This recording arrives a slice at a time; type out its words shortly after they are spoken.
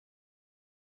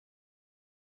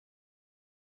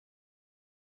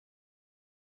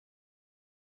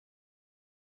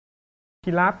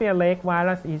Tilapia lake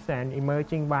virus is an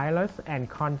emerging virus and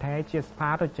contagious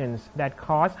pathogen that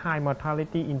cause high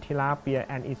mortality in tilapia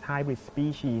and its hybrid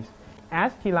species.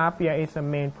 As tilapia is a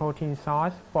main protein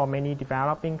source for many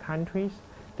developing countries,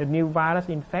 the new virus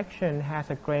infection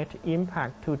has a great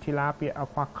impact to tilapia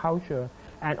aquaculture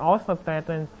and also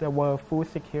threatens the world food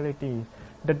security.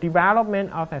 The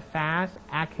development of a fast,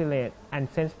 accurate, and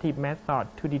sensitive method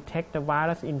to detect the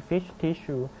virus in fish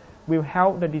tissue will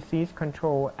help the disease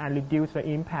control and reduce the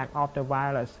impact of the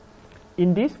virus.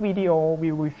 In this video,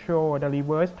 we will show the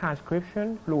reverse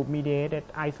transcription loop-mediated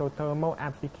isothermal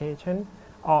amplification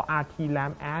or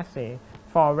RT-LAMP assay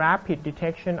for rapid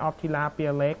detection of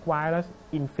tilapia lake virus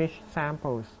in fish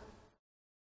samples.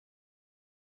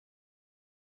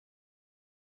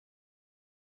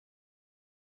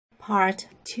 Part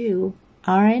 2.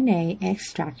 RNA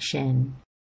extraction.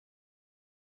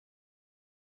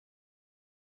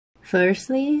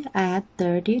 Firstly, add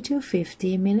 30 to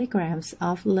 50 milligrams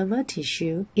of liver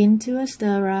tissue into a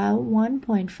sterile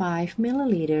 1.5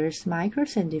 milliliters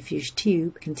microcentrifuge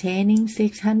tube containing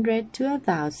 600 to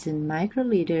 1000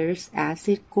 microliters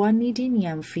acid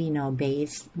guanidinium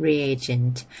phenol-based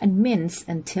reagent and mince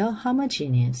until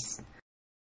homogeneous.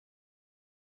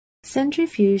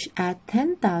 Centrifuge at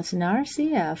 10,000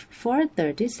 RCF for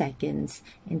 30 seconds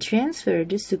and transfer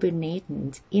the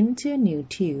supernatant into a new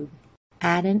tube.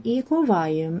 Add an equal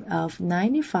volume of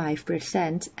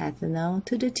 95% ethanol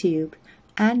to the tube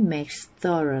and mix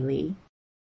thoroughly.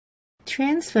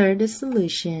 Transfer the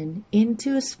solution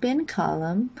into a spin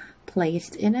column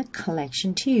placed in a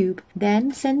collection tube,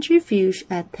 then centrifuge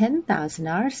at 10,000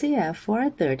 RCF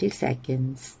for 30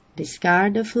 seconds.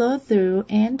 Discard the flow-through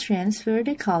and transfer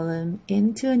the column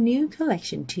into a new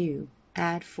collection tube.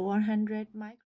 Add 400 microliters.